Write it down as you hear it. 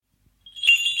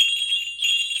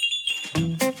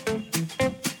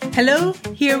Hello,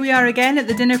 here we are again at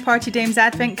the Dinner Party Dames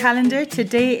Advent Calendar.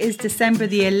 Today is December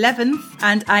the 11th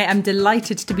and I am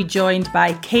delighted to be joined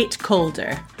by Kate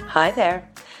Calder. Hi there.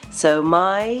 So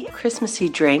my Christmassy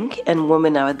drink and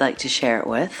woman I would like to share it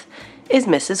with is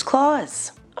Mrs.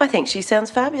 Claus. I think she sounds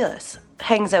fabulous.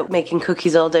 Hangs out making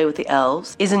cookies all day with the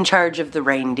elves, is in charge of the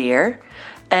reindeer,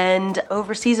 and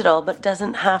oversees it all, but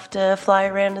doesn't have to fly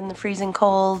around in the freezing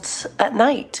cold at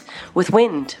night with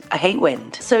wind. I hate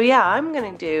wind. So yeah, I'm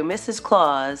gonna do Mrs.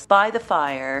 Claus by the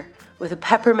fire with a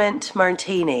peppermint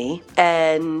martini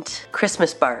and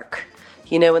Christmas bark.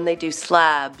 You know, when they do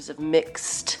slabs of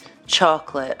mixed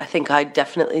chocolate, I think I'd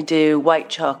definitely do white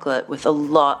chocolate with a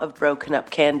lot of broken up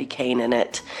candy cane in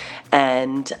it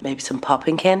and maybe some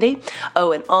popping candy.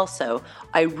 Oh, and also,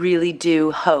 I really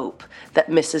do hope that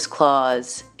Mrs.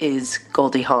 Claus is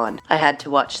Goldie Hawn. I had to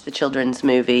watch the children's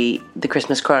movie, The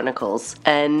Christmas Chronicles,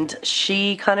 and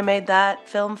she kind of made that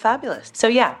film fabulous. So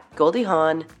yeah, Goldie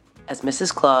Hawn as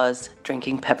Mrs. Claus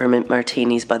drinking peppermint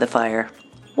martinis by the fire.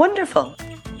 Wonderful.